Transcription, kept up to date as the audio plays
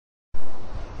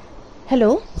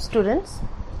Hello students,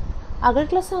 আগের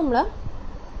ক্লাসে আমরা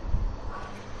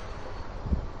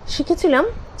শিখেছিলাম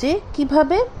যে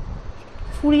কিভাবে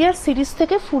ফুরিয়ার সিরিজ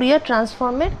থেকে ফুরিয়ার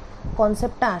ট্রান্সফর্মের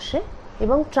কনসেপ্টটা আসে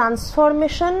এবং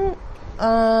ট্রান্সফরমেশন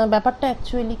ব্যাপারটা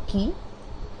actually key,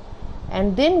 and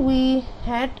then we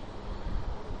had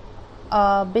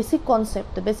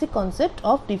the basic concept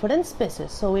of different spaces.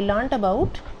 So we learned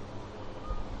about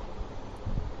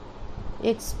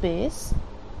X space,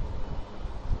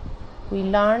 we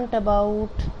learned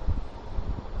about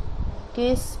K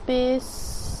space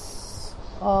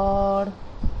or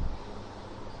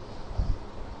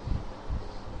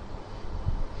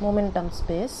momentum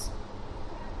space,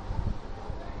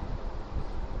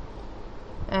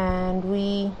 and we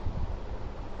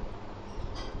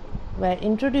were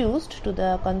introduced to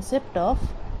the concept of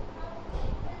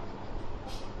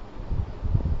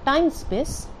time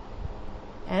space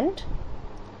and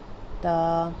the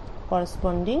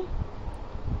corresponding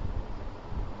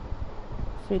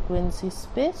frequency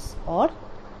space, or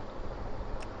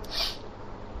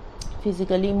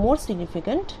physically more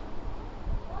significant,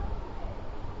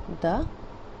 the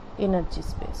energy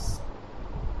space,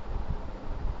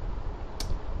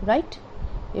 right?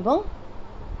 এবং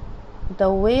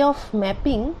the way of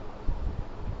mapping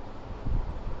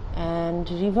and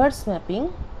reverse mapping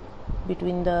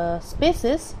between the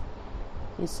spaces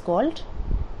is called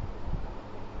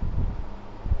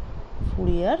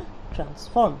Fourier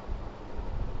transform.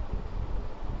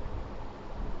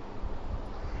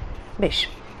 বেশ,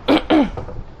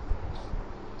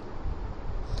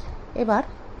 এবার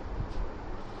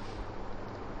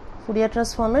Fourier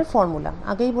ট্রান্সফর্মের formula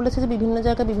আগেই বলেছে যে বিভিন্ন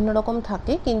জায়গায় বিভিন্ন রকম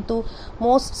থাকে, কিন্তু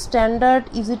most standard,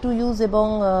 easy to use এবং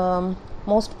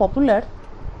মোস্ট পপুলার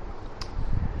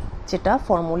যেটা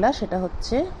ফর্মুলা সেটা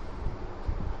হচ্ছে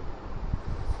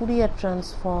Fourier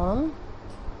transform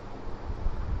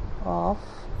of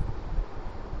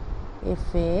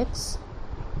fx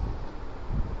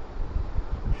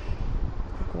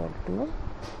equal to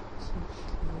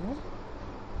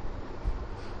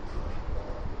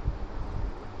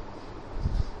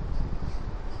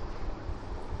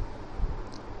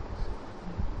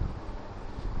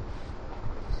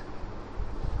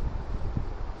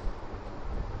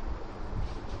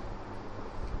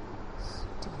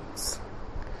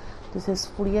this is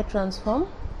Fourier transform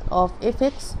of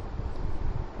fx,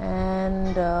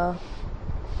 and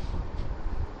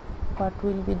what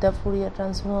will be the Fourier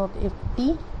transform of ft?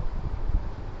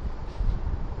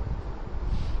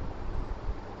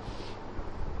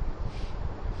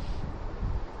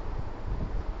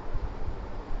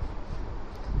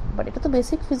 But এটা তো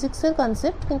বেসিক ফিজিক্সের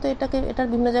concept, কিন্তু এটার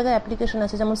বিভিন্ন জায়গায় অ্যাপ্লিকেশন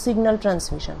আছে, যেমন সিগন্যাল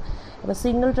ট্রান্সমিশন। এবার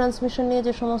সিগন্যাল ট্রান্সমিশন নিয়ে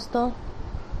যে সমস্ত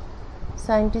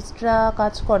সায়েন্টিস্টরা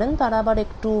কাজ করেন তারা আবার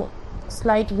একটু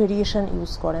স্লাইট ভেরিয়েশন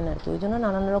ইউজ করেন আর কি, ওই জন্য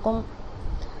নানান রকম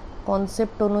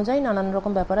কনসেপ্ট অনুযায়ী নানান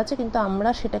রকম ব্যাপার আছে, কিন্তু আমরা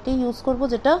সেটাকেই ইউজ করব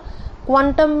যেটা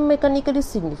quantum mechanically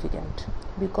significant,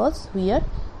 because we are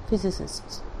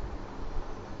ফিজিসিস্টস।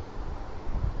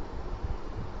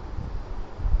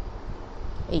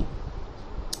 এই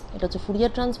এটা হচ্ছে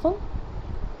ফুরিয়ার ট্রান্সফর্ম,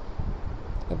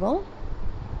 এবং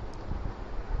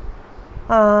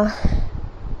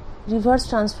reverse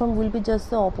transform will be just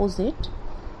the opposite.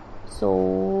 So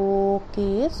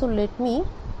okay, so let me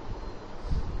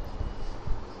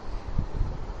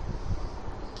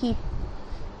keep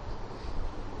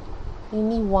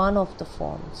any one of the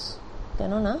forms,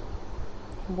 কেন না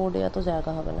বোর্ডে এত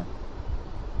জায়গা হবে না,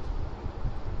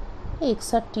 এক্স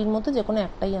আর টির মধ্যে যে কোনো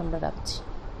একটাই আমরা রাখছি,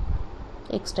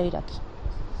 এক্সটাই রাখি।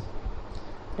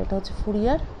 এটা হচ্ছে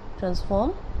Fourier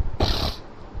transform,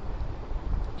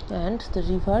 and the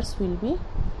reverse will be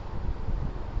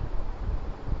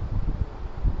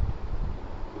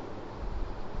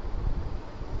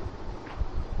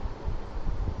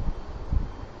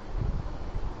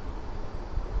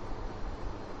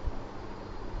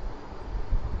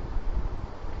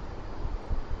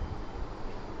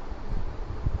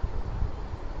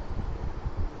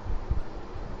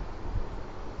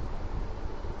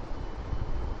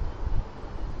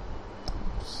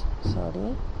sorry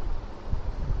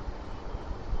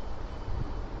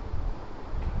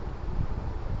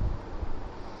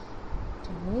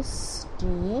is t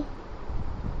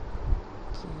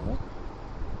k,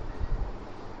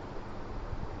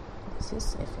 this is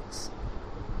fx.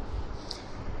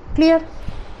 Clear?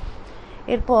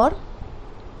 এরপর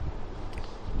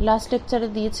লাস্ট লেকচারে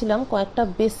দিয়েছিলাম কয়েকটা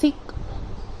বেসিক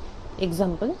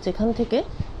এক্সাম্পল, যেখান থেকে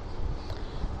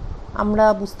আমরা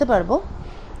বুঝতে পারবো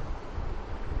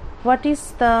what is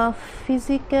the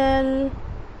physical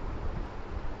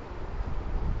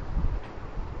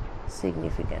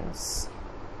significance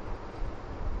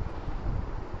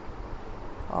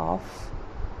of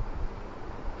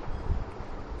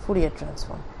Fourier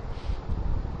transform.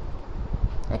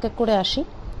 এক এক করে আসি।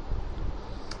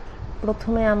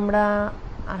 প্রথমে আমরা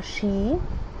আসি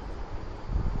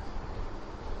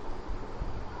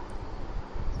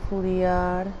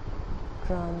Fourier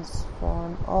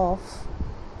transform of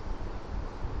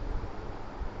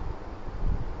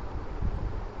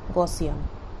Gaussian.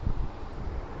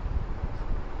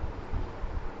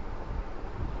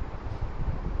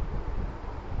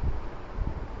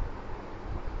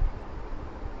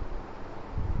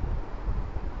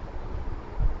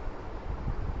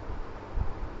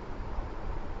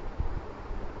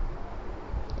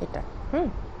 এটা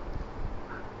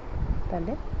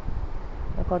তাহলে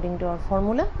according to our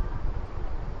formula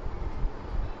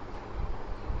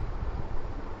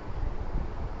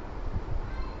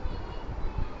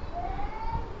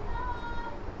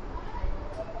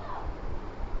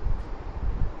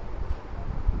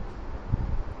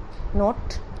not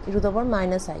e to the power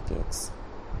minus ikx.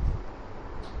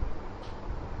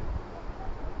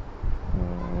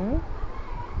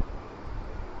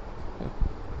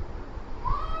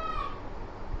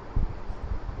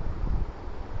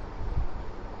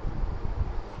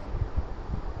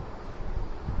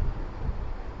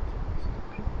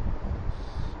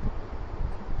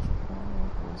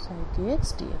 Dx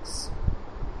dx.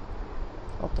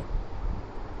 Okay.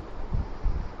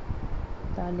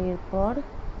 তাহলে এরপর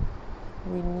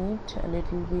we need a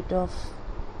little bit of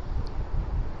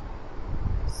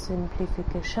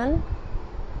simplification.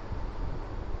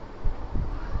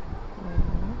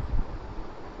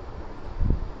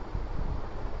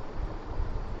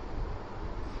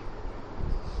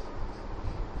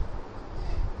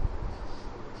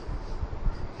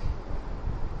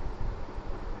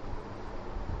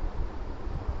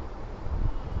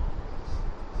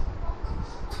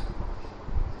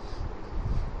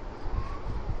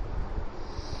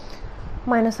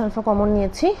 Minus alpha common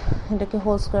নিয়েছি, এটাকে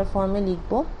হোল স্কোয়ার ফর্মে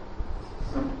লিখব।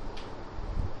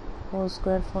 হোল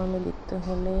স্কোয়ার ফর্মে লিখতে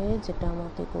হলে যেটা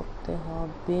আমাকে করতে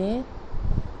হবে,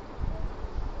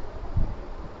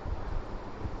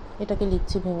 এটাকে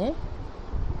লিখছি ভেঙে,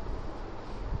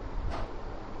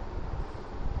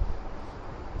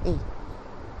 এই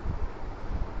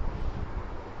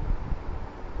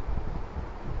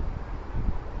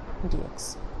dx।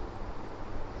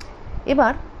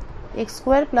 এবার x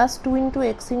square plus 2 into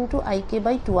x into ik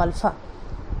by 2 alpha,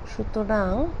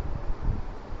 সুতরাং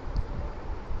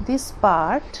this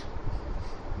part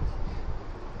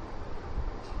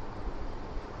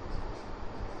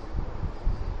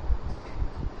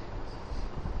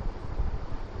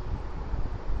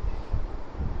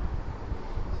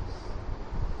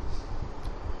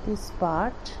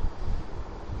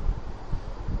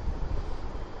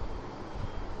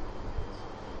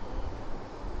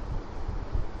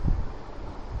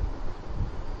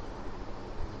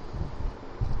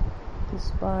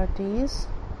is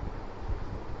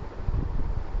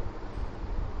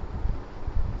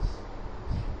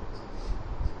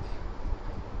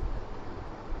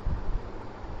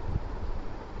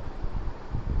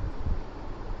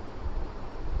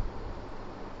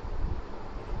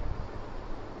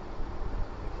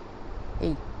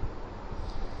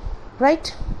right.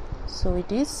 So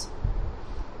it is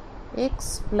x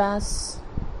plus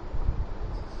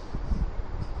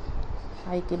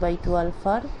ik by 2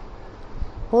 alpha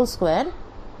whole square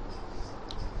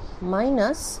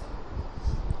minus,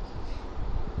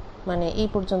 মানে এই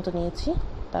পর্যন্ত নিয়েছি,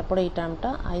 তারপরে এই টার্মটা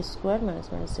i square minus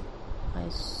minus i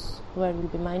square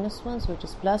will be minus 1, so it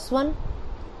is plus 1,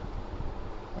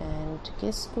 and k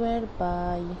square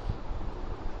by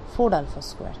 4 alpha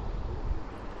square.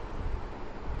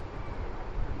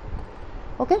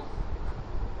 Okay,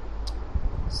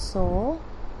 so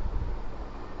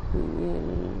we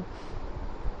will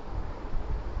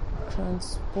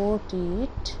transport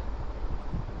it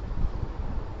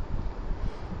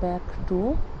back to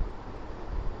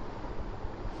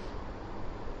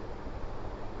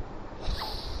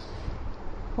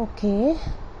okay,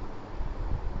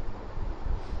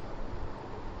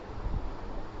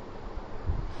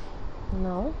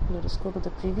 now let us go to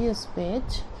the previous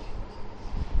page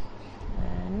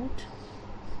and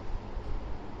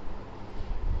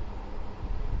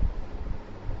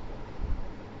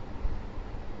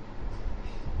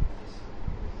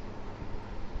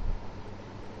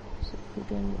you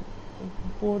can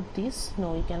import this. No,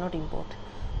 you cannot import.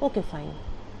 Okay, fine.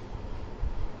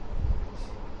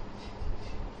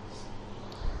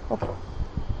 Okay,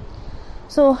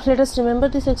 so let us remember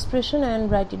this expression and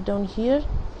write it down here.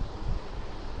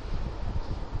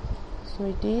 So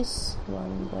it is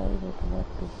 1 by root over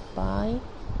 2 pi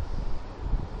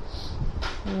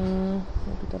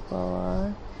to the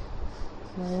power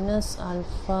minus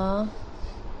alpha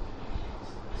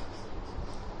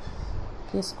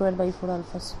k square by 4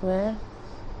 alpha square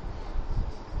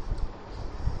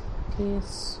k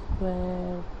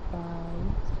square by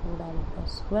 4 alpha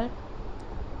square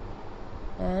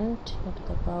and to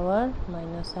the power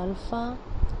minus alpha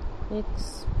x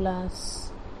plus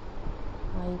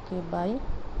ik by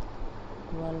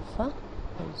 2 alpha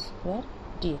whole square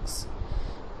dx.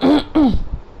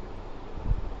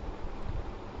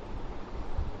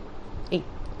 এই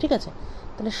ঠিক আছে,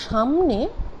 তাহলে সামনে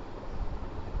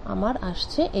আমার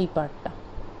আসছে এই পার্টটা,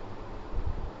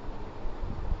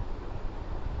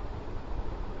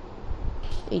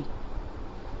 এই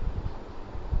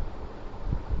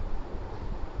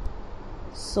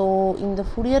so in the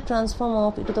Fourier transform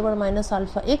of e to the power minus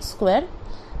alpha x square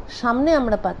সামনে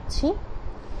আমরা পাচ্ছি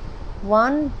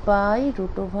 1 by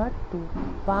root over 2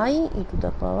 pi e to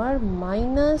the power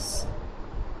minus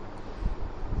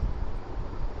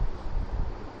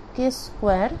k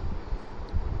square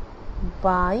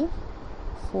by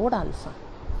 4 alpha,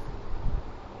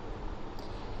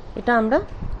 এটা আমরা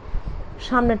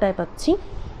সামনেটায় পাচ্ছি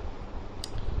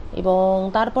এবং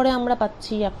তারপরে আমরা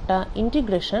পাচ্ছি একটা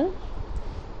integration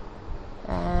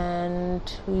and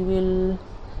we will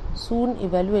soon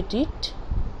evaluate it.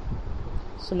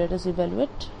 So let us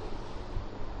evaluate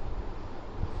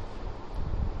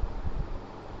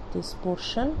this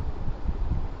portion.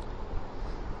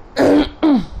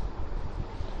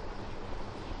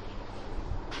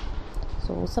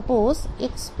 So suppose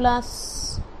x plus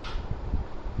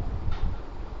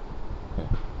okay.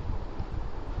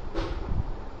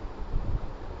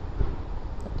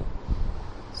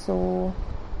 So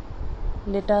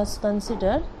let us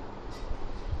consider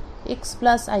x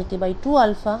plus ik by 2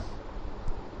 alpha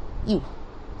u.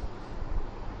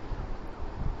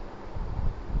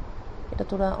 এটা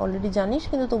তোরা অলরেডি জানিস,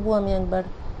 কিন্তু তবুও আমি একবার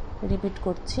রিপিট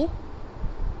করছি।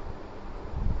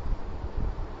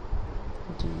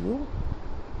 du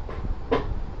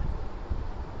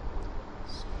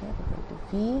square equal to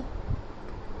v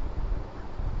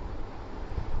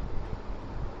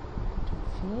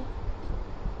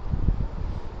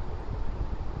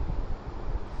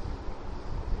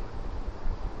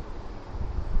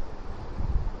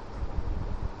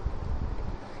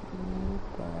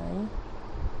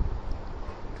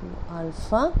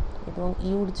alpha এবং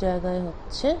your জায়গায়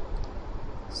হচ্ছে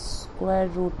square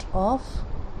root of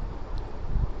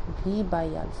V by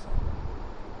alpha,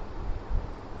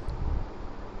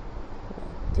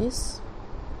 this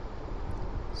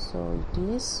so it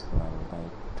is 1 by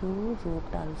 2 root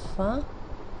alpha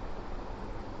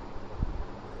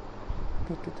v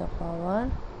to the power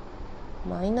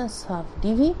minus half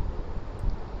dv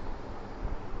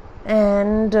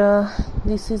and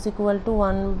this is equal to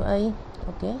 1 by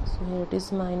okay, so here it is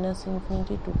minus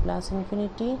infinity to plus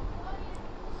infinity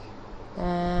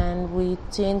and we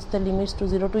change the limits to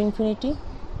 0 to infinity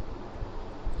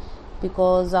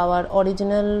because our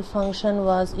original function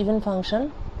was even function.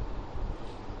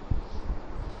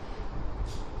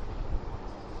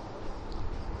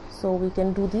 So we can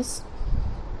do this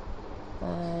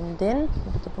and then e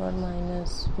to the power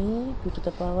minus v to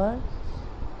the power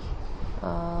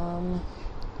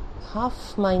half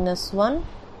minus 1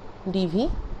 dv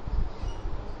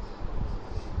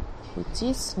which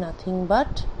is nothing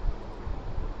but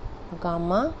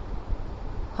gamma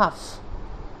half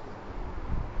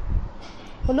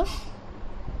হলো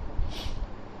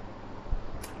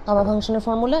gamma ফাংশনের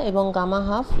formula এবং gamma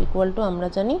half equal to আমরা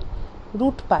জানি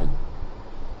root পাই,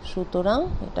 সুতরাং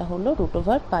এটা হলো root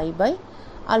over pi by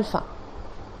alpha.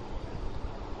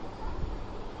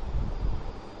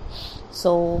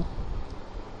 So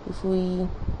if we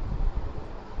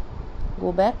go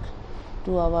back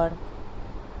to our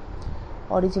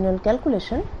original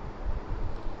calculation,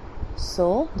 so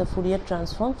the Fourier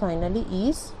transform finally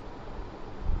is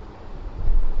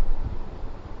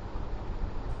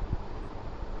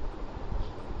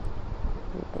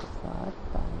root over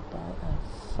pi by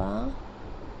alpha,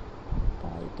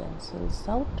 pi cancels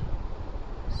out,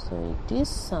 so it is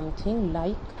something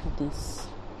like this.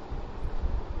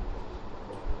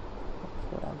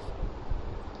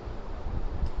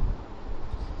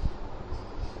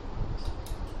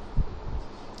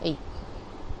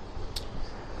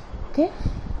 Okay,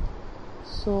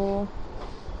 so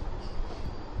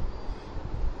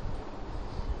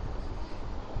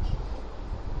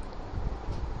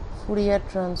Fourier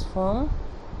transform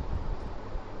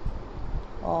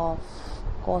of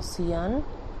Gaussian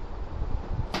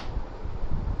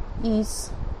is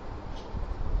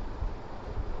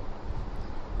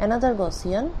another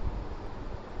Gaussian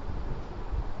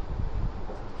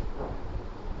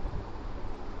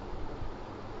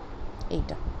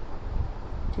এইটা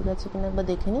ঠিক আছে কিনা একবার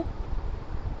দেখে নিই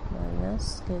minus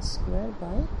K square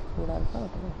by 4 alpha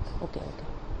okay okay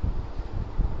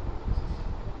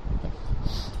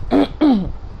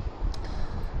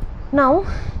now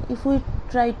if we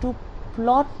try to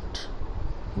plot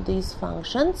these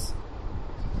functions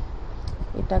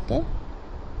এটাকে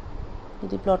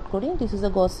যদি plot করি this is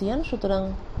a Gaussian সুতরাং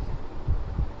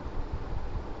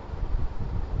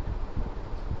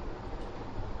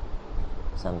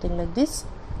something like this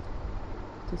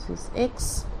is x,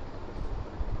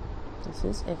 this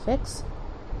is fx,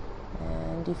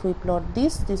 and if we plot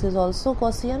this is also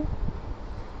Gaussian.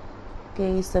 K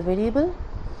is the variable.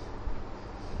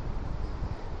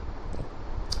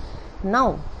 Now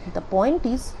the point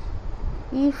is,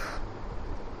 if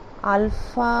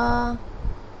alpha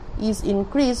is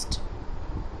increased,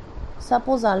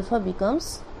 suppose alpha becomes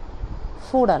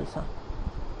 4 alpha,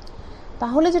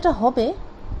 তাহলে যেটা হবে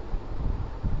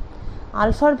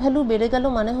আলফার value বেড়ে গেল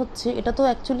মানে হচ্ছে এটা তো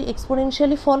অ্যাকচুয়ালি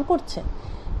এক্সপোনেনশিয়ালি ফল করছে।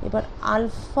 এবার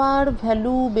আলফার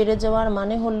ভ্যালু বেড়ে যাওয়ার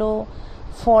মানে হলো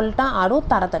ফলটা আরও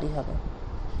তাড়াতাড়ি হবে,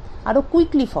 আরও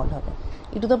কুইকলি ফল হবে,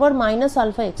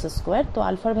 e⁻−α x²। তো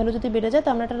আলফার ভ্যালু যদি বেড়ে যায়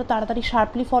তার মানে এটা তাড়াতাড়ি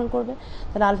শার্পলি ফল করবে।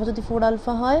 তাহলে আলফা যদি 4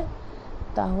 আলফা হয়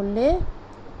তাহলে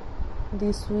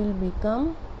this will become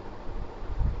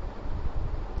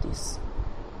this,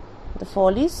 the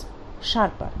fall is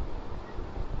sharper.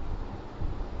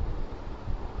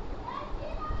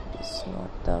 It's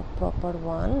not the proper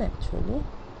one actually.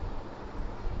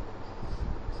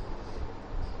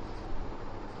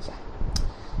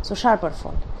 So sharper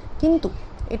fall. কিন্তু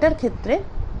এটার ক্ষেত্রে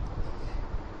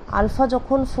আলফা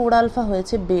যখন 4 আলফা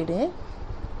হয়েছে বেড়ে,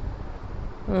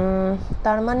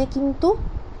 তার মানে কিন্তু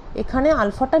এখানে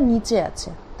আলফাটা নিচে আছে।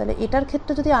 তাহলে এটার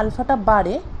ক্ষেত্রে যদি আলফাটা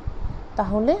বাড়ে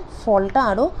তাহলে ফলটা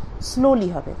আরও স্লোলি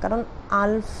হবে, কারণ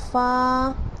আলফা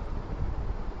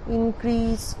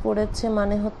ইনক্রিজ করেছে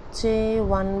মানে হচ্ছে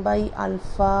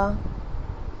 1/α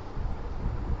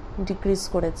ডিক্রিজ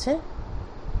করেছে,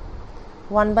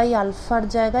 1/আলফার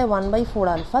জায়গায় 1/4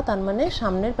 আলফা, তার মানে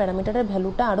সামনের প্যারামিটারের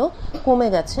ভ্যালুটা আরও কমে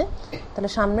গেছে। তাহলে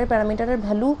সামনের প্যারামিটারের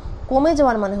ভ্যালু কমে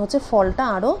যাওয়ার মানে হচ্ছে ফলটা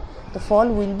আরও, the fall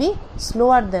will be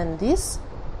slower than this,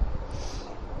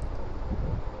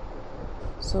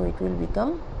 so it will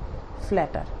become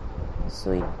flatter, so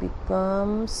it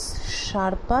becomes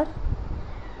sharper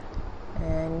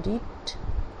and it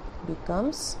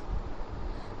becomes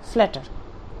flatter.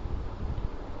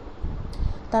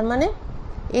 তার মানে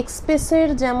এক্স স্পেসের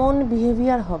যেমন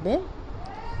বিহেভিয়ার হবে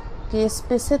কে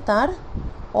স্পেসে তার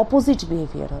অপোজিট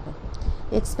বিহেভিয়ার হবে।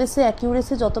 এক্স স্পেসে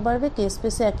অ্যাকিউরেসি যত বাড়বে কে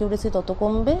স্পেসে অ্যাকিউরেসি তত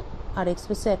কমবে, আর এক্স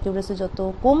স্পেসে অ্যাকিউরেসি যত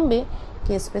কমবে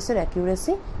কে স্পেসের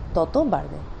অ্যাকিউরেসি তত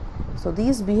বাড়বে। So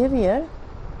this behaviour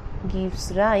gives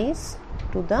rise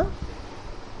to the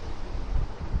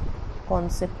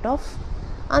concept of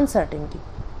uncertainty.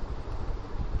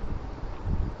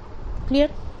 Clear?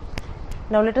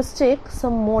 Now let us check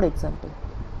some more example.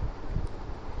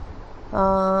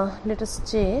 Let us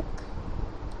check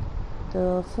the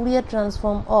Fourier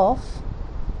transform of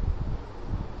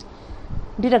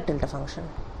Dirac delta function.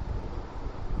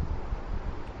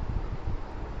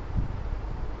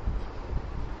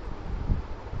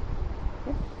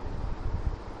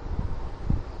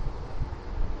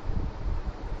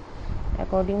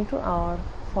 According to our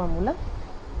formula,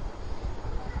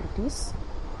 it is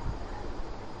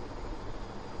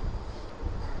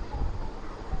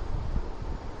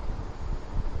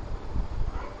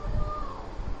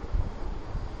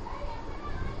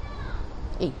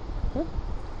এই।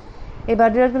 এবার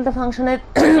Dirac delta ফাংশনের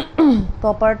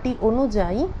property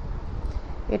অনুযায়ী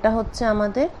এটা হচ্ছে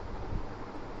আমাদের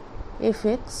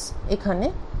FX এখানে,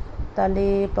 তাহলে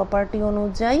property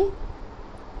অনুযায়ী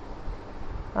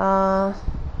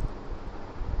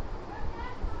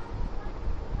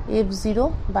f0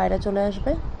 বাইরে চলে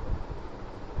আসবে,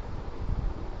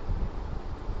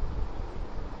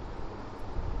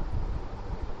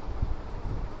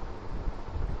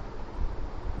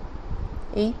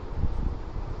 এই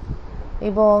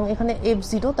এবং এখানে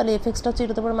f0, তাহলে fxটা হচ্ছে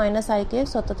e⁻−ik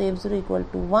অর্থাৎ f0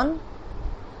 = 1,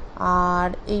 আর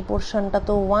এই পোর্শনটা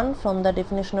তো 1 from the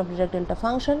definition of Dirac delta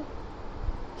function.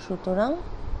 সুতরাং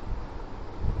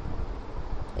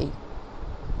এই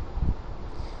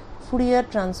Fourier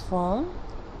transform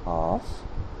of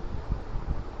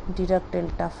Dirac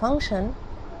delta function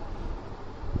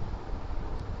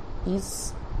is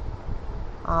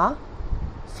a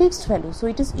fixed value, so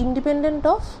it is independent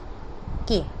of k,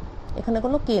 এখানে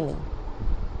কোনো k নেই।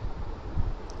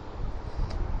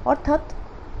 অর্থাৎ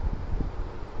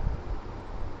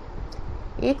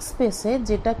এক্স স্পেসে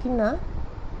যেটা কিনা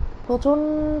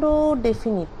প্রচণ্ড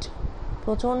ডেফিনিট,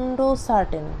 প্রচণ্ড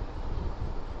সার্টেন,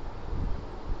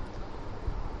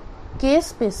 কে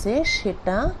স্পেসে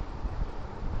সেটা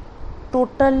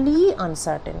টোটালি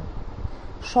আনসার্টেন,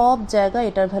 সব জায়গায়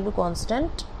এটার value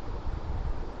constant,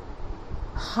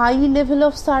 high level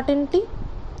of certainty,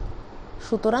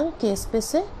 সুতরাং কে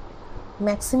স্পেসে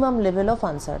ম্যাক্সিমাম লেভেল অফ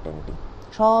আনসার্টেনটি,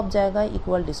 সব জায়গায়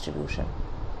equal distribution.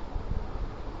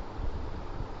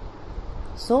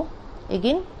 So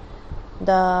again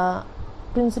the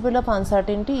principle of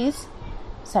uncertainty is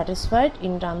satisfied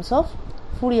in terms of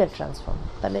Fourier transform.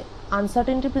 তাহলে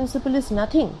uncertainty principle is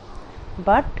nothing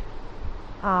but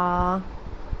a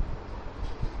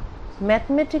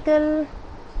mathematical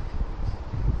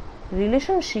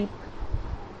relationship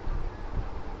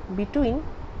between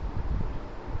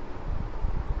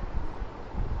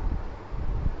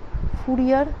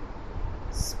Fourier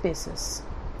spaces.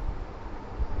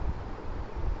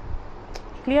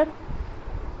 Clear?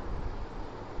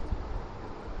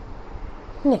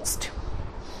 Next,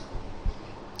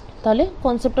 তাহলে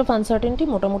concept of uncertainty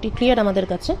মোটামুটি clear আমাদের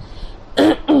কাছে।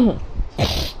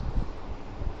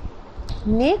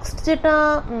 Next যেটা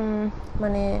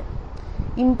মানে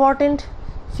important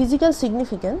physical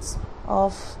significance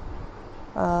of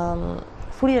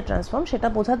Fourier transform, সেটা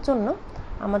বোঝার জন্য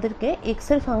আমাদেরকে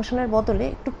এক্সের ফাংশনের বদলে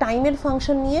একটু টাইমের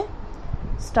ফাংশন নিয়ে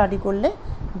স্টাডি করলে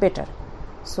better.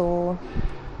 So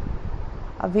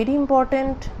a very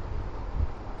important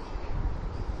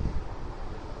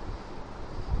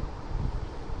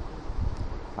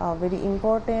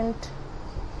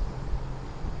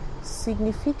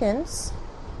significance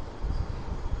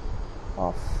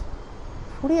of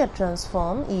Fourier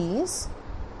transform is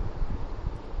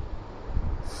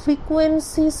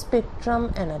frequency spectrum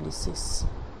analysis.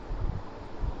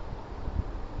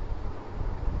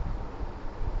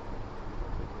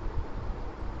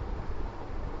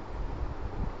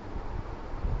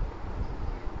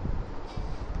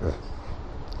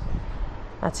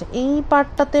 আচ্ছা, এই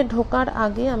পার্টটাতে ঢোকার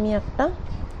আগে আমি একটা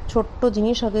ছোট্ট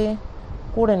জিনিস আগে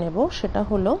করে নেব, সেটা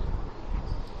হলো,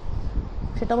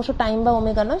 সেটা অবশ্য টাইম বা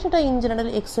ওমেগা নয়, সেটা ইন জেনারেল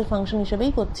এক্স এর ফাংশন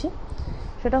হিসেবেই করছি।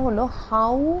 সেটা হলো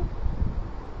how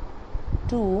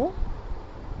to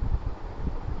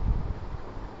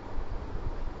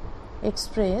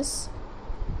express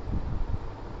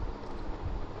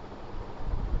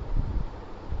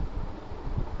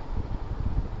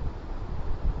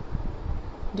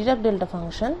Dirac delta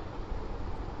function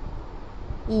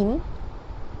in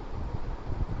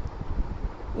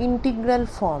integral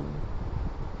form.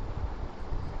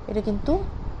 এটা কিন্তু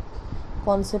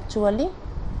conceptually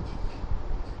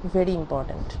very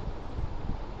important.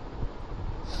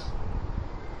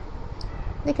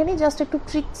 দেখে নিই জাস্ট একটু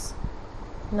tricks,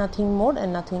 nothing more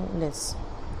and nothing less.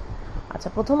 আচ্ছা,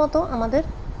 প্রথমত আমাদের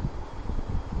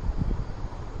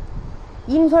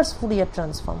ইনভার্স ফুরিয়ার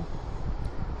ট্রান্সফর্ম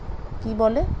কি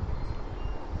বলে?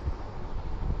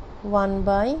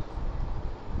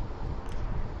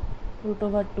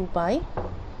 1/√2π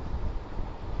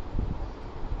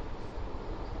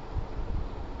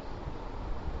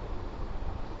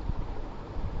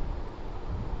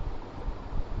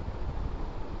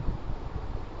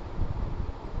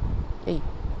এই,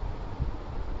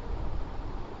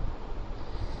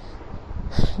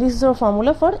 this is our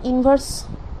formula for inverse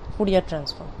Fourier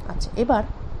transform. আচ্ছা, এবার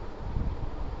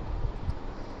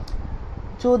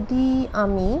যদি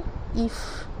আমি if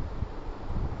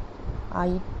I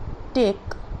take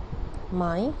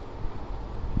my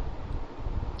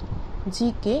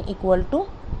GK equal to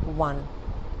 1,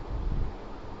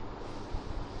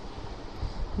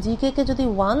 GK কে যদি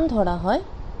 1 ধরা হয়,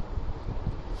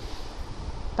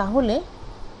 তাহলে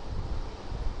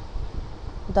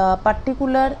the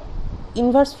particular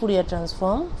inverse Fourier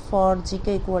transform for gk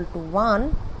equal to 1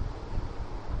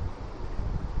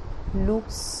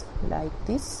 looks like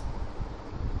this.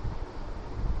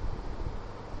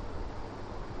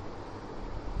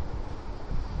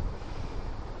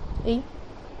 এই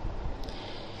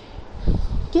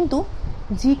কিন্তু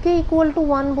gk equal to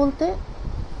 1 বলতে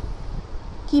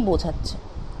কি বোঝাচ্ছে?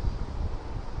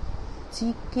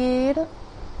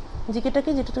 জিকেটা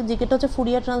কি? জিকেটা হচ্ছে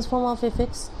ফুরিয়ার ট্রান্সফর্ম অফ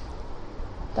এফএক্স।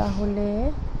 তাহলে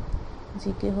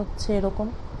জিকে হচ্ছে এরকম,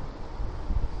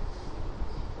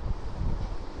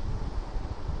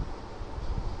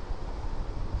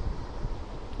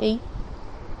 এই,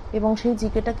 এবং সেই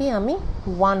জিকেটাকেই আমি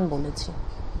 1 বলেছি,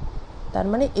 তার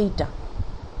মানে এইটা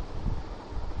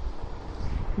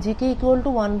জিকে ইকুয়াল টু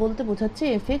 1 বলতে বোঝাচ্ছে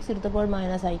FX e to the power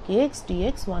minus ikx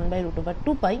dx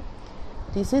 1/√2π,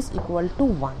 this is equal to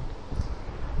 1।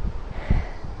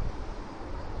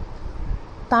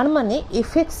 তার মানে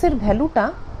এফএক্স এর ভ্যালুটা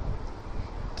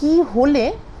কি হলে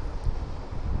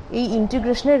এই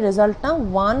ইন্টিগ্রেশনের রেজাল্টটা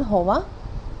 1 হওয়া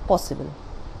পসিবল?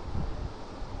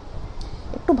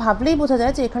 একটু ভাবলেই বোঝা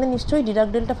যায় যে এখানে নিশ্চয়ই ডিরাক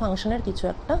ডেল্টা ফাংশনের কিছু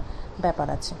একটা ব্যাপার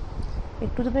আছে।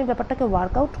 একটু যদি আমি ব্যাপারটাকে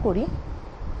ওয়ার্কআউট করি,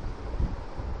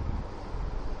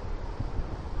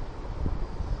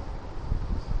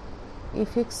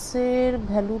 এফএক্সের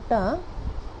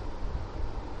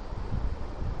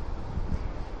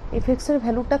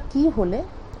ভ্যালুটা কি হলে,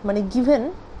 মানে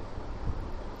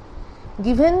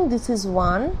given this is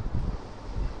 1,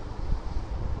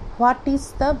 what is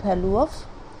the value of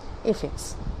fx?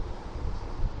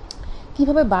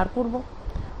 কিভাবে বার করব?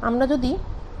 আমরা যদি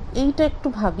এইটা একটু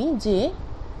ভাবি যে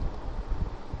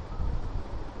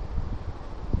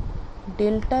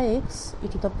delta x E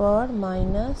to the power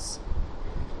minus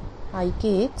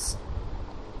ikx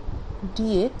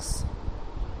dx,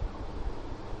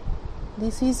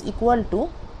 this is equal to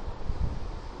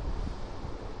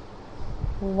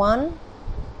 1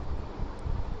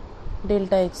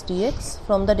 delta x dx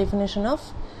from the definition of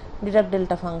Dirac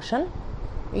delta function.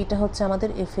 এইটা হচ্ছে আমাদের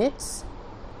fx,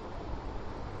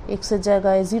 x এর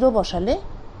জায়গায়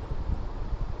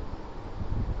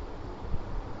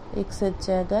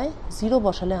 0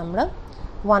 বসালে আমরা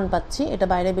 1 পাচ্ছি, এটা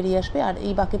বাইরে বেরিয়ে আসবে, আর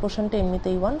এই বাকি পোর্শনটা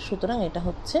এমনিতেই 1, সুতরাং এটা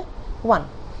হচ্ছে 1।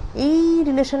 এই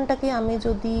রিলেশনটাকে আমি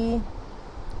যদি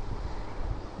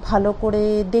ভালো করে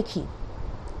দেখি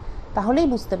তাহলেই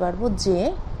বুঝতে পারবো যে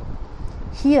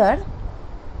হিয়ার,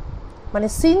 মানে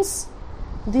since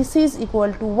this is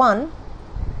equal to 1,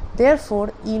 therefore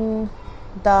in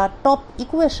the top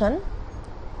equation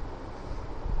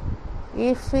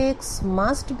fx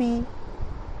must be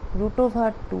root over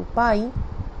 2 pi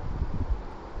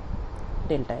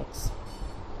delta x.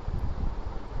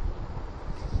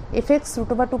 fx root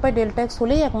over 2 pi delta x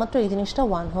হলেই একমাত্র এই জিনিসটা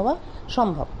 1 হওয়া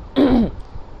সম্ভব।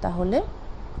 তাহলে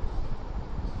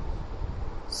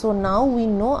so now we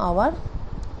know our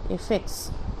fx.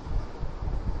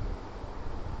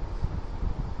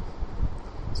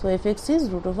 So fx is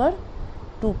root over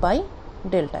 2 pi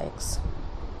delta x.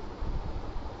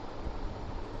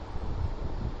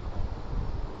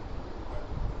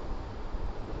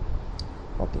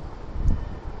 Okay.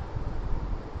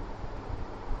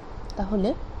 তাহলে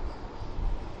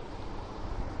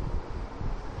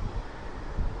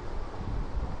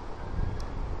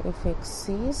fx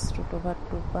is root over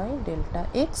 2 pi delta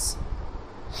x.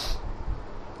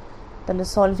 তাহলে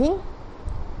solving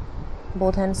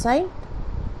both hand side,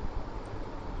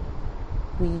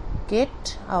 we get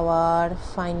our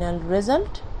final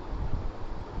result,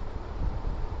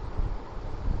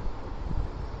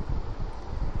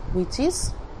 which is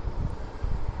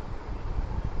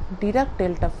Dirac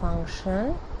delta function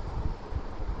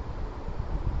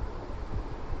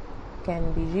can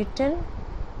be written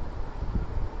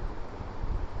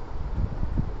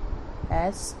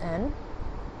as an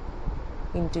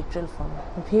integral form.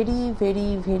 Very, very,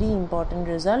 very important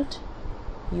result.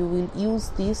 You will use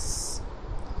this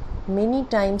many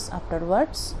times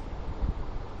afterwards.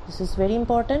 This is very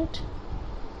important.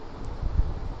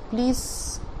 Please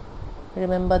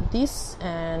remember this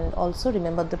and also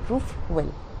remember the proof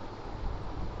well.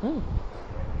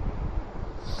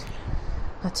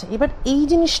 আচ্ছা, এবার এই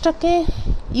জিনিসটাকে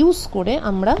use করে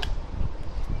আমরা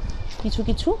কিছু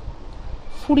কিছু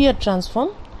Fourier transform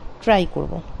try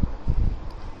করব।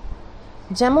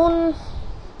 যেমন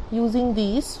using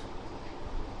this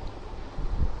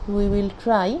we will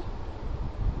try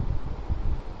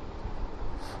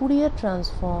Fourier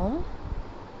transform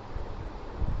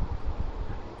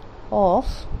of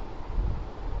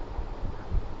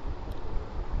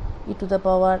e to the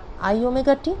power I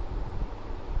omega t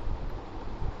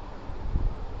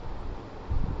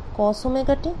cos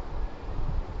omega t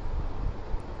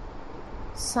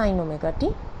sin omega t,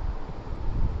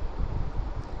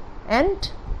 and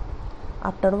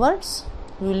afterwards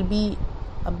we will be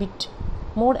a bit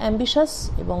more ambitious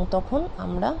এবং তখন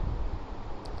আমরা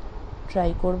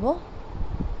try করব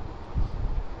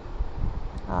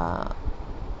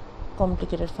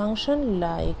complicated function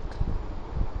like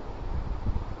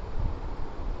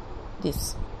this.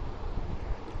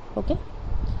 Okay,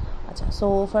 acha, so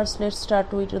first let's start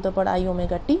with e to the power I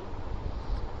omega t.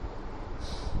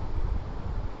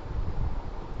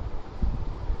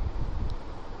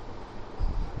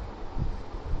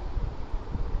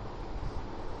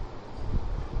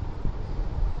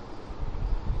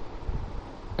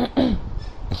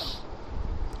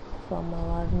 From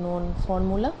our known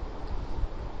formula,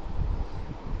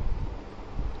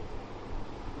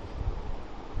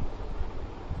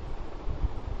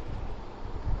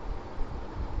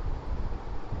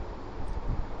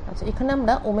 আচ্ছা, এখানে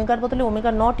আমরা ওমেগার বদলে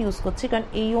omega not use করছি, কারণ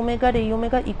এই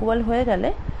ওমেগা ইকুয়াল হয়ে গেলে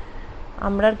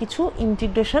আমরা আর কিছু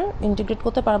ইন্টিগ্রেট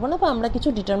করতে পারবো না, বা আমরা কিছু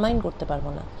ডিটারমাইন করতে পারবো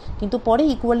না। কিন্তু পরে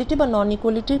ইকুয়ালিটি বা নন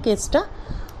ইকুয়ালিটির কেসটা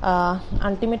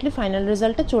আলটিমেটলি ফাইনাল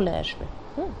রেজাল্টে চলে আসবে।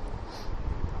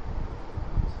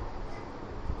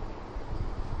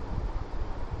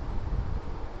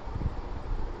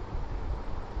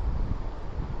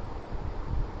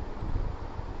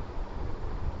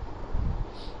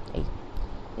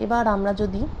 এবার আমরা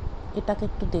যদি এটাকে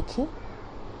একটু দেখি,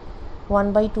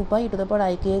 1/2 পাই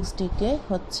e⁻IKX dk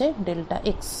হচ্ছে ডেল্টা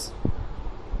এক্স,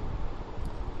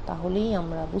 তাহলেই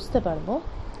আমরা বুঝতে পারবো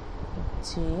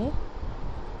যে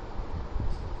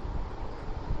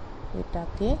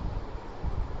এটাকে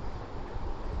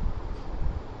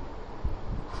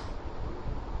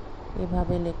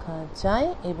এভাবে লেখা যায়,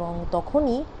 এবং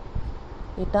তখনই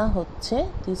এটা হচ্ছে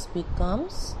দিস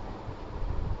বিকামস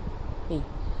এই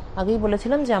আগেই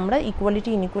বলেছিলাম যে আমরা ইকুয়ালিটি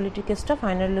ইনইকুয়ালিটি কেসটা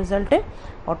ফাইনাল রেজাল্টে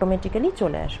অটোমেটিক্যালি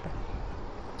চলে আসবে।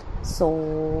 So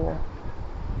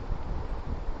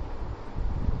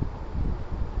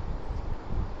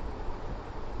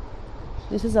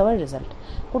this is our result.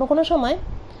 কোনো সময়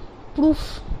প্রুফ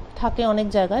থাকে অনেক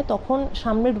জায়গায়, তখন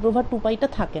সামনে √2π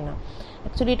থাকে না।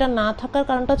 অ্যাকচুয়ালি এটা না থাকার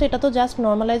কারণটা হচ্ছে এটা তো জাস্ট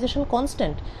নর্মালাইজেশন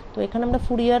কনস্ট্যান্ট। তো এখানে আমরা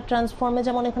ফুরিয়ার ট্রান্সফর্মে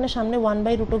যেমন এখানে সামনে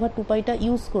 1/√2πটা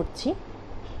ইউজ করছি,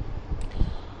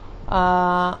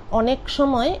 অনেক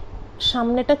সময়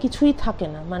সামনেটা কিছুই থাকে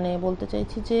না। মানে বলতে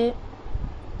চাইছি যে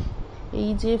এই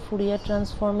যে ফুরিয়ার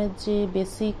ট্রান্সফর্মের যে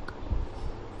বেসিক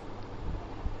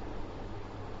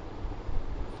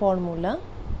ফর্মুলা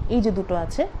এই যে দুটো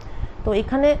আছে, তো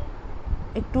এখানে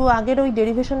একটু আগের ওই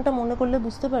ডেরিভেশনটা মনে করলে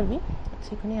বুঝতে পারবি,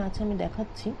 সেখানে আছে আমি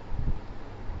দেখাচ্ছি।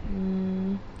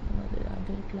 আমাদের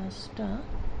আগের ক্লাসটা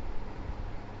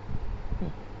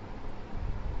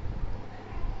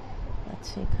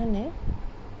আচ্ছা, এখানে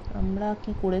আমরা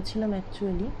কি করেছিলাম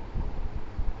অ্যাকচুয়ালি,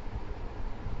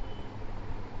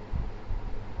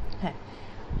 হ্যাঁ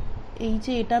এই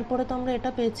যে এটার পরে তো আমরা এটা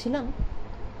পেয়েছিলাম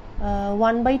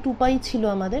 1/2π ছিল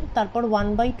আমাদের, তারপর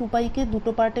 1/2πকে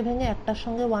দুটো পার্টে ভেঙে একটার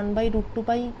সঙ্গে 1/√2π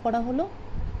করা হলো,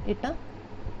 এটা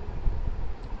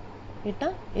এটা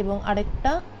এবং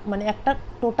আরেকটা, মানে একটা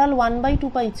টোটাল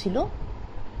 1/2π ছিল,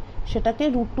 সেটাকে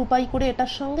 √2π করে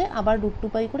এটার সঙ্গে আবার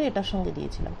 √2π করে এটার সঙ্গে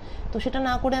দিয়েছিলাম। তো সেটা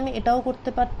না করে আমি এটাও করতে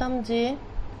পারতাম যে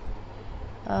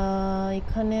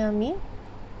এখানে আমি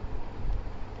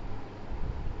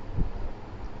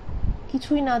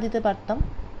কিছুই না দিতে পারতাম,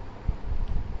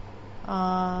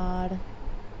 আর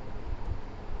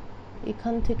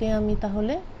এখান থেকে আমি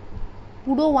তাহলে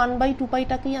পুরো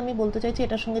 1/2πটাকেই আমি বলতে চাইছি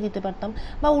এটার সঙ্গে দিতে পারতাম,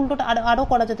 বা উল্টোটা আরও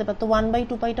করা যেতে পারতো,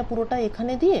 1/2πটা পুরোটা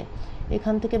এখানে দিয়ে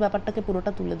এখান থেকে ব্যাপারটাকে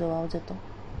পুরোটা তুলে দেওয়াও যেত,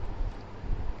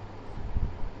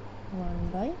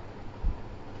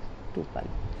 1/2π।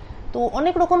 তো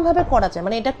অনেক রকমভাবে করা যায়,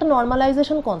 মানে এটা একটা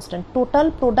নর্মালাইজেশন কনস্ট্যান্ট, টোটাল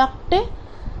প্রোডাক্টে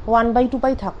 1/2π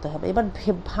থাকতে হবে। এবার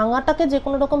ভাঙাটাকে যে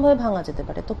কোনো রকমভাবে ভাঙা যেতে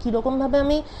পারে। তো কীরকমভাবে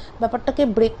আমি ব্যাপারটাকে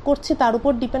ব্রেক করছি তার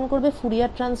উপর ডিপেন্ড করবে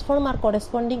ফুরিয়ার ট্রান্সফর্ম আর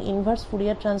করেসপন্ডিং ইনভার্স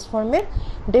ফুরিয়ার ট্রান্সফর্মের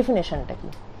ডেফিনেশনটা কি।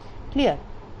 ক্লিয়ার?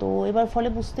 তো এবার ফলে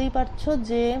বুঝতেই পারছো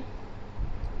যে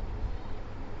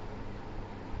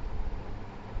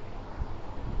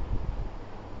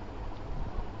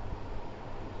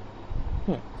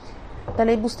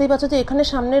তাহলে বুঝতেই পারছো যে এখানে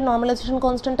সামনে নর্মালাইজেশন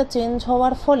কনস্ট্যান্টটা চেঞ্জ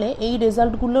হওয়ার ফলে এই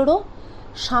রেজাল্টগুলোরও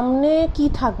সামনে কি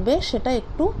থাকবে সেটা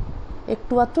একটু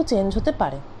আধটু চেঞ্জ হতে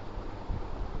পারে।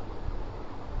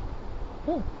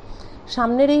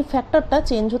 সামনের এই ফ্যাক্টরটা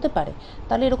চেঞ্জ হতে পারে।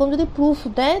 তাহলে এরকম যদি প্রুফ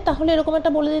দেয় তাহলে এরকম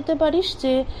একটা বলে দিতে পারিস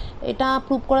যে, এটা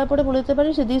প্রুফ করার পরে বলে দিতে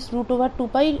পারিস যে this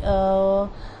 √2π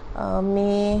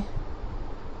May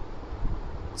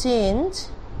change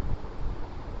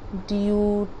due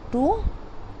to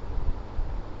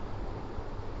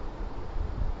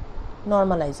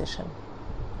normalisation.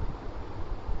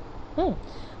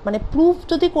 মানে প্রুফ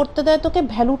যদি করতে দেয় তোকে,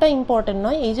 ভ্যালুটা ইম্পর্টেন্ট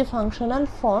নয়, এই যে ফাংশনাল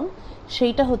ফর্ম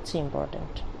সেইটা হচ্ছে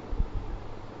ইম্পর্টেন্ট।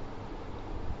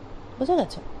 বুঝে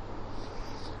গেছে?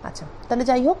 আচ্ছা, তাহলে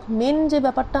যাই হোক, মেন যে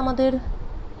ব্যাপারটা আমাদের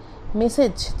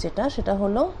মেসেজ যেটা, সেটা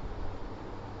হলো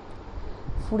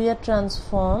ফুরিয়ার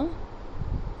ট্রান্সফর্ম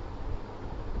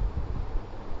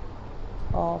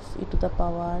অফ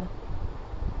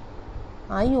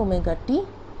e⁻iωt,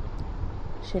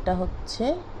 সেটা হচ্ছে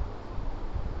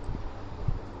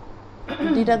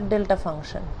ডিরাক ডেল্টা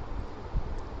ফাংশন।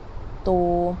 তো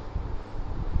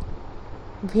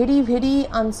ভেরি ভেরি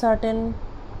আনসার্টেন,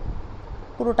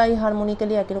 পুরোটাই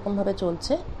হারমোনিক্যালি একই রকমভাবে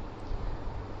চলছে,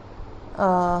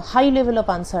 high level of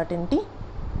uncertainty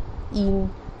in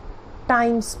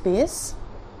time space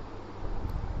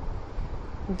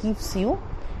gives you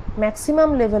maximum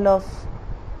level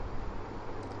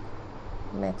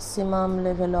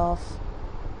of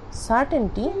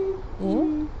certainty in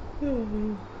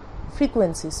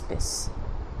frequency space.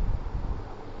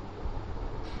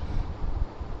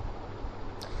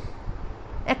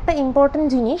 একটা ইম্পর্টেন্ট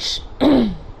জিনিস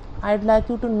I would like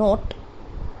you to note,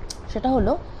 সেটা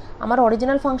হলো আমার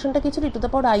অরিজিনাল ফাংশনটা কি ছিল,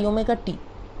 e⁻i⁻t।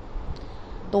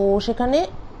 তো সেখানে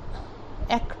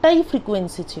একটাই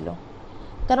ফ্রিকোয়েন্সি ছিল,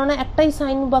 কেননা একটাই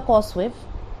সাইন বা কস ওয়েভ,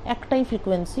 একটাই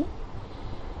ফ্রিকোয়েন্সি।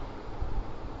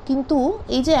 কিন্তু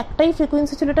এই যে একটাই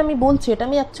ফ্রিকোয়েন্সি ছিল, এটা আমি বলছি, এটা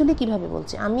আমি অ্যাকচুয়ালি কীভাবে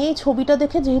বলছি, আমি এই ছবিটা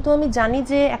দেখে যেহেতু আমি জানি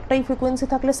যে একটাই ফ্রিকোয়েন্সি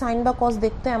থাকলে সাইন বা কস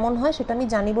দেখতে এমন হয়, সেটা আমি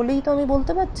জানি বলেই তো আমি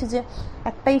বলতে পারছি যে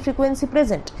একটাই ফ্রিকোয়েন্সি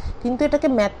প্রেজেন্ট। কিন্তু এটাকে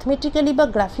ম্যাথমেটিক্যালি বা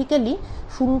গ্রাফিক্যালি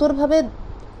সুন্দরভাবে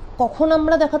কখন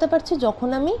আমরা দেখাতে পারছি, যখন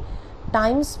আমি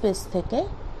টাইম স্পেস থেকে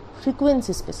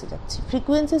ফ্রিকোয়েন্সি স্পেসে যাচ্ছি।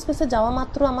 ফ্রিকোয়েন্সি স্পেসে যাওয়া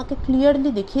মাত্র আমাকে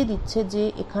ক্লিয়ারলি দেখিয়ে দিচ্ছে যে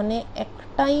এখানে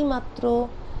একটাই মাত্র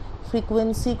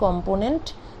frequency component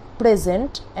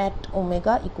present at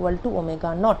omega equal to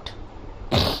omega naught.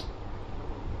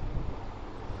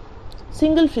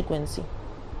 Single frequency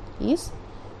is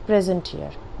present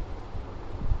here.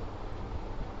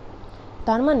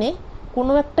 তার মানে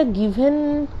কোনো একটা গিভেন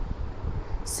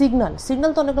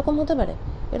সিগন্যাল তো অনেক রকম হতে পারে,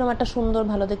 এরকম একটা সুন্দর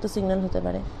ভালো দেখতে সিগন্যাল হতে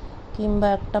পারে, কিংবা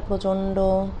একটা প্রচণ্ড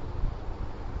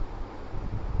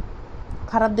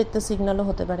খারাপ দেখতে সিগন্যালও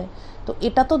হতে পারে। তো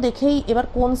এটা তো দেখেই এবার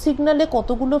কোন সিগন্যালে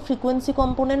কতগুলো ফ্রিকোয়েন্সি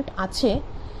কম্পোনেন্ট আছে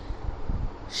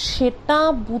সেটা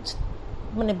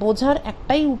বোঝার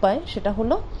একটাই উপায়, সেটা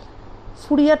হলো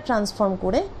ফুরিয়ার ট্রান্সফর্ম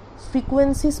করে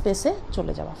ফ্রিকোয়েন্সি স্পেসে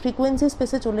চলে যাওয়া। ফ্রিকোয়েন্সি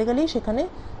স্পেসে চলে গেলেই সেখানে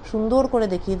সুন্দর করে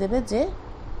দেখিয়ে দেবে যে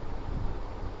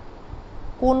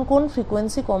কোন কোন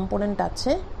ফ্রিকোয়েন্সি কম্পোনেন্ট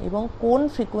আছে এবং কোন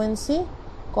ফ্রিকোয়েন্সি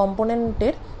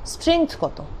কম্পোনেন্টের স্ট্রেংথ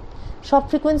কত। সব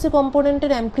ফ্রিকোয়েন্সি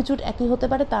কম্পোনেন্টের অ্যাম্প্লিটিউড একই হতে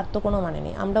পারে তার তো কোনো মানে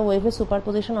নেই। আমরা ওয়েভের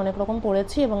সুপারপোজিশন অনেক রকম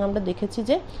পড়েছি এবং আমরা দেখেছি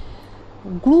যে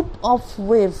গ্রুপ অফ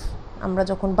ওয়েভ আমরা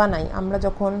যখন বানাই, আমরা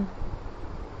যখন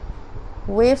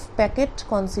ওয়েভ প্যাকেট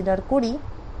কনসিডার করি,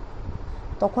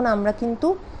 তখন আমরা কিন্তু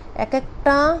এক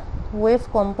একটা ওয়েভ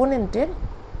কম্পোনেন্টের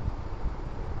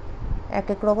এক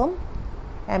এক রকম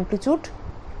অ্যাম্প্লিটিউড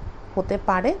হতে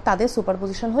পারে, তাদের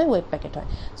সুপারপোজিশন হয়ে ওয়েভ প্যাকেট হয়।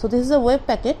 So this is a wave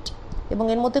packet, এবং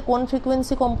এর মধ্যে কোন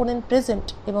ফ্রিকোয়েন্সি কম্পোনেন্ট প্রেজেন্ট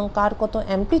এবং কার কত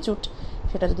অ্যাম্প্লিটিউড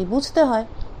সেটা যদি বুঝতে হয়,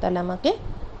 তাহলে আমাকে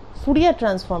ফুরিয়ার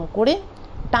ট্রান্সফর্ম করে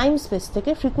টাইম স্পেস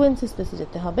থেকে ফ্রিকোয়েন্সি স্পেসে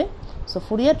যেতে হবে। So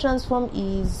Fourier transform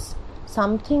is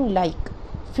something like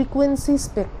frequency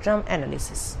spectrum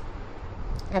analysis.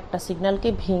 একটা সিগন্যালকে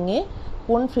ভেঙে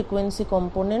কোন ফ্রিকোয়েন্সি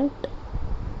কম্পোনেন্ট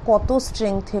কত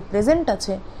স্ট্রেংথে প্রেজেন্ট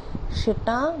আছে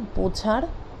সেটা বোঝার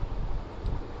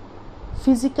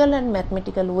physical and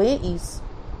mathematical way is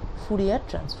Fourier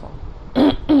transform.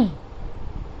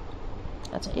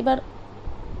 আচ্ছা, এবার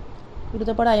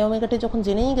e⁻i⁻t যখন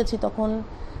জেনেই গেছি, তখন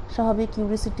স্বাভাবিক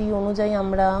কিউরিসিটি অনুযায়ী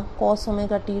আমরা cos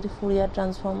ওমেগাটির ফুরিয়ার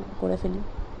ট্রান্সফর্ম করে ফেলি।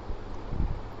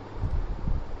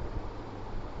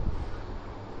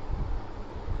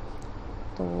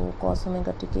 তো cos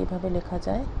ওমেগাটিকে এইভাবে লেখা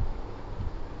যায়,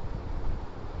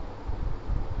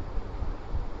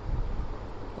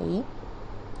 এই,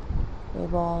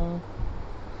 এবং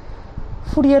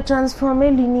ফুরিয়ার ট্রান্সফর্মে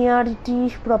লিনিয়ারিটি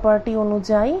প্রপার্টি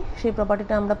অনুযায়ী, সেই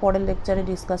প্রপার্টিটা আমরা পরের লেকচারে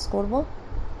ডিসকাস করব।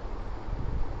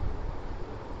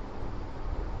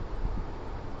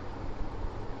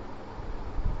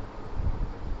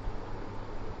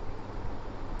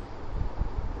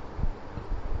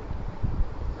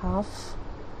 হাফ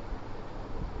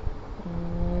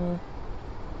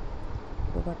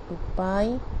ওভার 2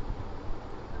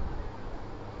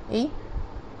 এই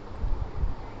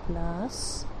প্লাস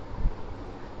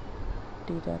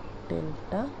ডিরাক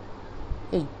ডেল্টা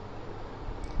এই।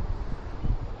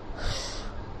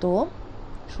 তো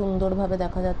সুন্দরভাবে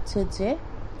দেখা যাচ্ছে যে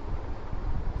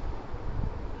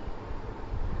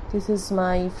this is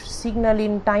my signal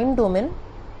in time domain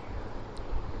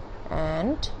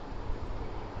and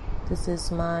this is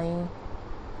my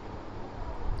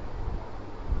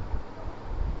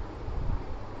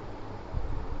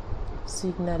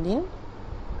signal in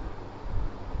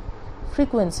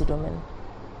frequency domain,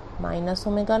 minus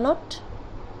omega naught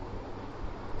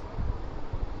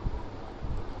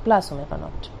plus omega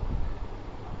naught।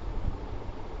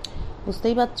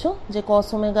 বুঝতেই পারছো যে cos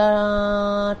ওমেগা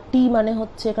টি মানে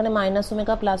হচ্ছে এখানে মাইনাস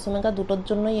ওমেগা প্লাস ওমেগা দুটোর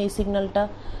জন্যই এই সিগন্যালটা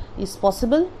ইজ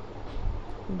পসিবল,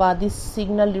 বা this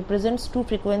signal represents two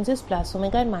frequencies plus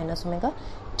omega and minus omega.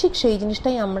 ঠিক সেই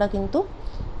জিনিসটাই আমরা কিন্তু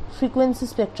ফ্রিকোয়েন্সি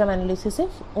স্পেকট্রাম অ্যানালিসিসে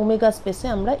ওমেগা স্পেসে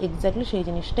আমরা এক্স্যাক্টলি সেই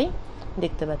জিনিসটাই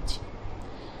দেখতে পাচ্ছি।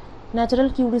 ন্যাচারাল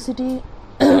কিউরিসিটি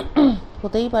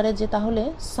হতেই পারে যে তাহলে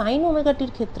সাইন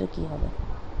ওমেগাটির ক্ষেত্রে কি হবে।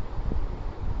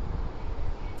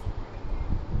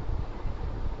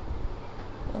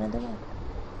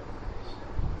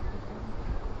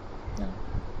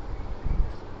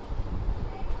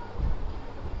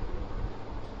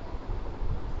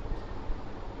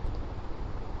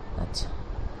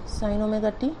 sin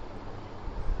omega t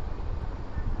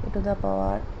e to the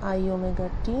power I omega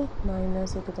t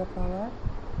minus e to the power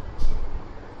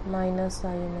minus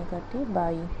I omega t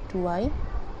by 2i।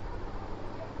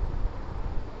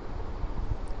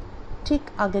 ঠিক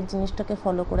আগের জিনিসটাকে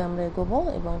ফলো করে আমরা এগোবো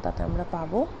এবং তাতে আমরা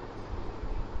পাবো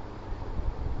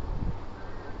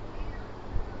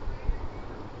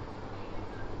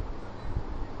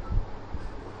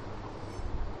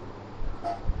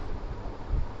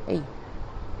এই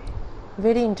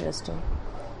ভেরি ইন্টারেস্টিং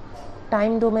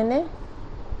টাইম ডোমেনে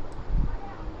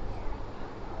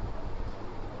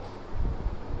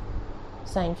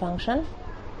সাইন ফাংশন,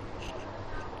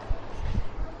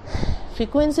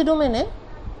 ফ্রিকোয়েন্সি ডোমেনে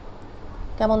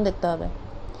কেমন দেখতে হবে?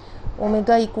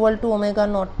 ওমেগা ইকুয়াল টু ওমেগা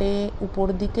নটে উপর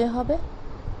দিকে হবে,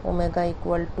 omega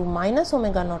equal to minus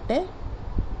omega নটে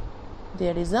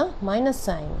there is a minus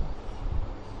sine.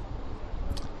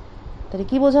 তাহলে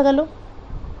কি বোঝা গেল?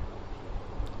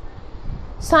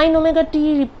 Sin omega t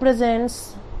represents,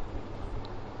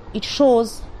 it shows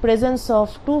presence of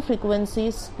two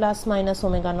frequencies plus minus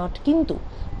omega naught, কিন্তু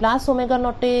plus omega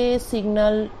naught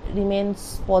signal remains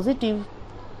positive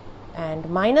and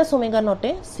minus omega naught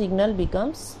signal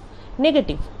becomes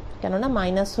negative, কেননা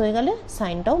minus হয়ে গেলে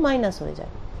সাইনটাও minus হয়ে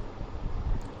যায়।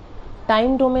 টাইম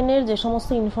ডোমেনের যে সমস্ত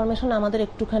ইনফরমেশন আমাদের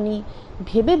একটুখানি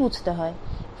ভেবে বুঝতে হয়,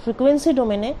 ফ্রিকোয়েন্সি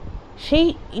ডোমেনে সেই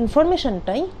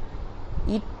ইনফরমেশনটাই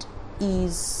ইট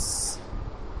is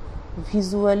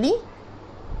visually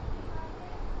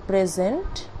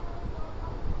present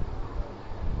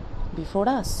before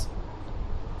us.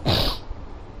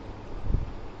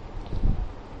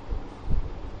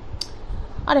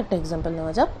 আরেকটা এক্সাম্পল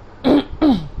নেওয়া যাক।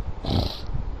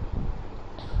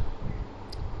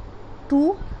 2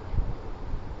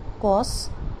 cos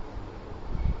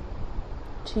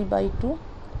 3/2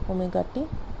 omega t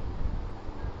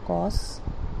cos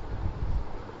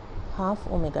half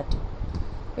omega t,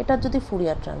 এটার যদি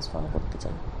ফুরিয়ার ট্রান্সফর্ম করতে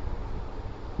চাই,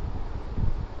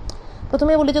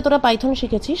 প্রথমে বলি যে তোরা পাইথন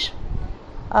শিখেছিস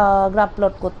গ্রাফ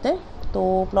প্লট করতে, তো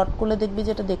প্লট করলে দেখবি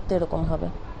যে এটা দেখতে এরকম হবে।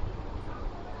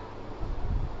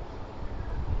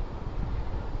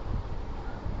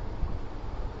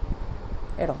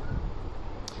 এরকম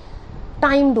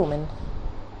টাইম ডোমেন,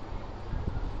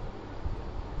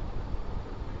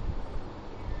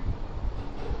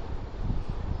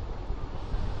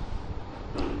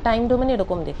 টাইম ডোমেন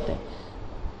এরকম দেখতে।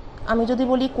 আমি যদি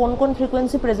বলি কোন কোন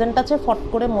ফ্রিকোয়েন্সি প্রেজেন্ট আছে, ফট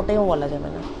করে মোটেও বলা যাবে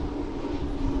না,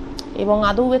 এবং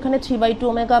আদৌ এখানে 3/2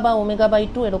 ওমেগা বা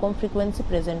ওমেগা/2 এরকম ফ্রিকোয়েন্সি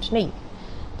প্রেজেন্ট নেই।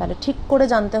 তাহলে ঠিক করে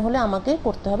জানতে হলে আমাকে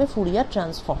করতে হবে ফুরিয়ার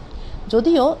ট্রান্সফর্ম।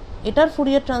 যদিও এটার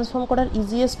ফুরিয়ার ট্রান্সফর্ম করার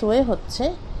ইজিয়েস্ট ওয়ে হচ্ছে,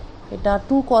 এটা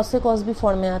 2 cos a cos b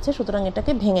ফর্মে আছে, সুতরাং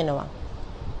এটাকে ভেঙে নেওয়া।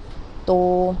 তো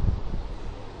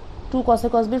 2 cos a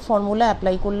cos b formula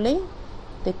apply করলেই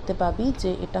দেখতে পাবি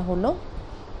যে এটা হলো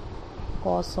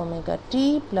cos omega t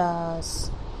plus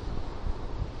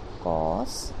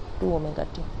cos 2 omega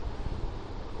t।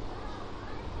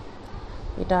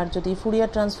 এটার যদি ফুরিয়ার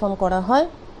ট্রান্সফর্ম করা হয়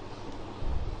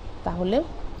তাহলে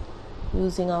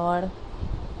using our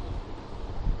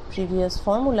previous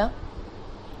formula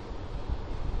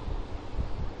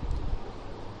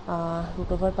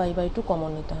 √π/2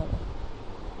 common নিতে হবে।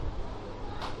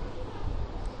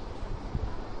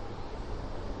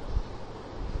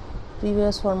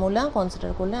 প্রিভিয়াস ফর্মুলা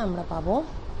কনসিডার করলে আমরা পাবো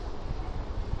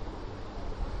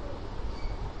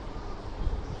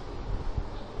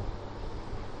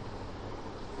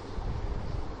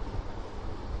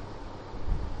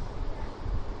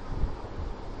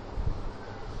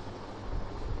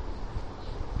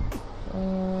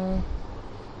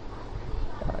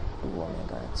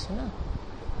আছে না,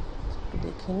 একটু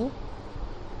দেখে নি।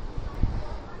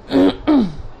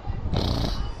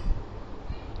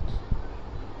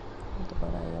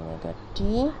 omega t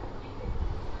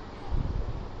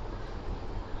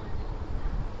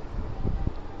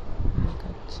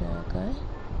জায়গায়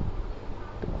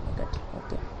 2 omega t।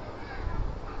 ওকে,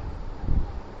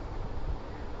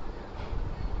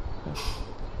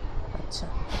 আচ্ছা,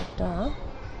 এটা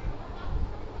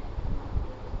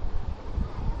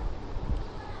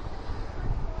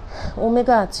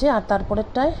ওমেগা আছে আর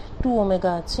তারপরেরটায় 2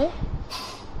 ওমেগা আছে।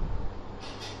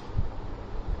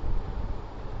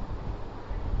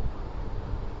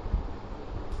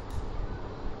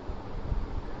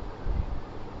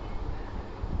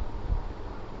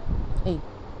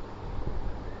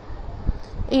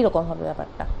 এইরকম হবে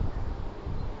ব্যাপারটা।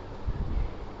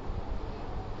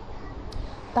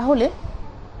 তাহলে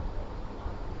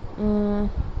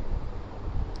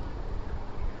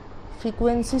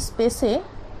ফ্রিকোয়েন্সি স্পেসে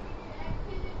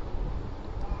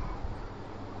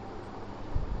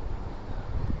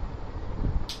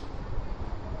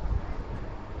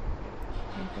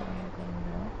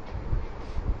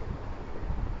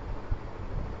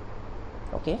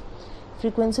ওকে,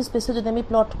 ফ্রিকোয়েন্সি স্পেসে যদি আমি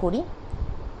প্লট করি,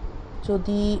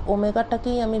 যদি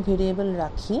ওমেগাটাকেই আমি ভেরিয়েবল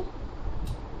রাখি,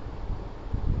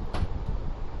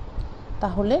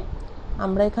 তাহলে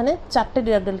আমরা এখানে 4টে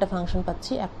ডিরাক ডেল্টা ফাংশন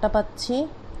পাচ্ছি। একটা পাচ্ছি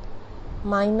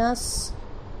minus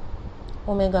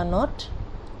omega not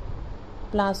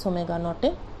plus omega নটে,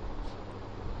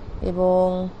 এবং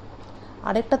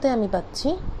আরেকটাতে আমি পাচ্ছি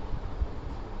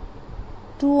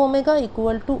 2 omega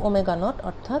equal to omega not,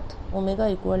 অর্থাৎ omega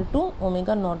equal to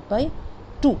omega not by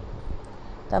 2।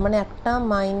 তার মানে একটা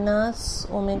minus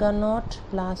omega not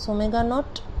plus omega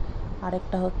not,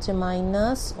 আরেকটা হচ্ছে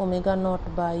minus omega not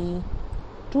by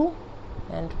 2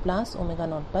 and plus omega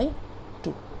not by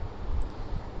 2।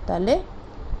 তাহলে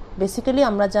বেসিক্যালি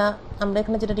আমরা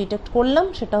এখানে যেটা ডিটেক্ট করলাম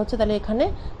সেটা হচ্ছে, তাহলে এখানে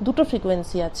দুটো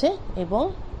ফ্রিকোয়েন্সি আছে এবং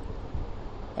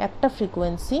একটা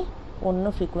ফ্রিকোয়েন্সি অন্য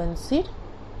ফ্রিকোয়েন্সির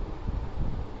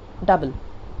ডাবল।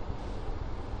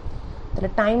 তাহলে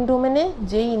টাইম ডোমেনে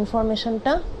যেই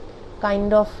ইনফরমেশনটা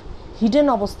কাইন্ড অফ হিডেন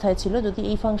অবস্থায় ছিল, যদি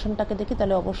এই ফাংশনটাকে দেখি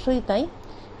তাহলে অবশ্যই তাই,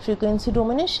 ফ্রিকোয়েন্সি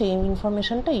ডোমেনে সেই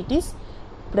ইনফরমেশনটা it is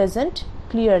present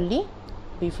clearly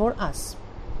before us.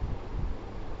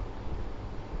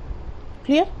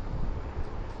 Clear?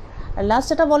 R last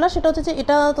যেটা বলা সেটা হচ্ছে যে,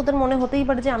 এটা তোদের মনে হতেই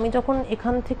পারে যে আমি যখন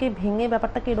এখান থেকে ভেঙে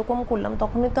ব্যাপারটাকে এরকম করলাম,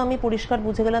 তখনই তো আমি পরিষ্কার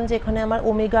বুঝে গেলাম যে এখানে আমার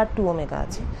ওমেগা আর 2 ওমেগা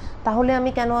আছে, তাহলে আমি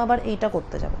কেন আবার এইটা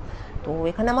করতে যাব? তো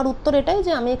এখানে আমার উত্তর এটাই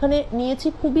যে আমি এখানে নিয়েছি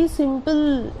খুবই simple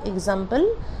example,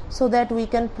 so that we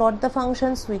can plot the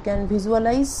functions, we can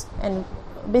visualise and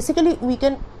basically we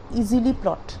can easily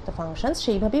plot the functions.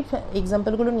 সেইভাবেই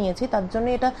এক্সাম্পলগুলো নিয়েছি। তার জন্য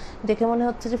এটা দেখে মনে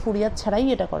হচ্ছে যে ফুরিয়ার ছাড়াই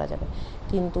এটা করা যাবে,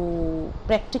 কিন্তু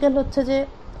প্র্যাকটিক্যাল হচ্ছে যে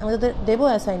আমি তোদের দেবো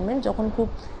অ্যাসাইনমেন্ট, যখন খুব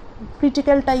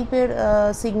ক্রিটিক্যাল টাইপের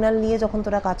সিগন্যাল নিয়ে যখন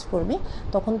তোরা কাজ করবি,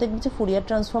 তখন দেখবি যে ফুরিয়ার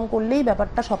ট্রান্সফর্ম করলেই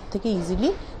ব্যাপারটা সব থেকে ইজিলি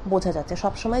বোঝা যাচ্ছে।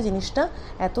 সবসময় জিনিসটা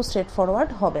এত স্ট্রেট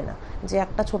ফরওয়ার্ড হবে না যে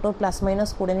একটা ছোটো প্লাস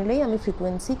মাইনাস করে নিলেই আমি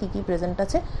ফ্রিকোয়েন্সি কী কী প্রেজেন্ট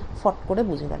আছে ফট করে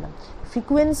বুঝে গেলাম।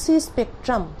 ফ্রিকোয়েন্সি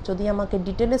স্পেকট্রাম যদি আমাকে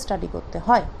ডিটেলে স্টাডি করতে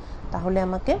হয়, তাহলে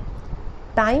আমাকে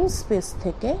টাইম স্পেস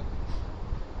থেকে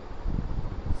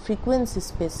ফ্রিকোয়েন্সি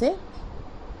স্পেসে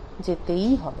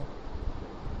যেতেই হবে।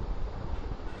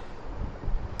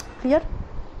 ক্লিয়ার?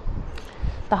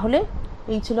 তাহলে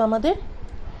এই ছিল আমাদের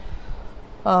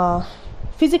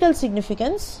physical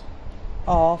significance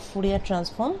of Fourier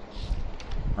transform.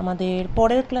 আমাদের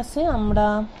পরের ক্লাসে আমরা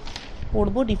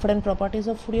পড়ব different properties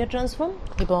of Fourier transform,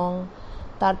 এবং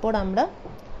তারপর আমরা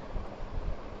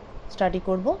স্টাডি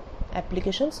করব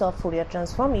applications of Fourier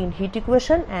transform in heat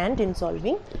equation and in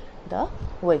solving the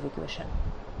wave equation.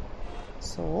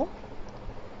 So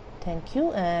thank you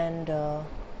and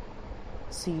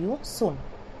see you soon.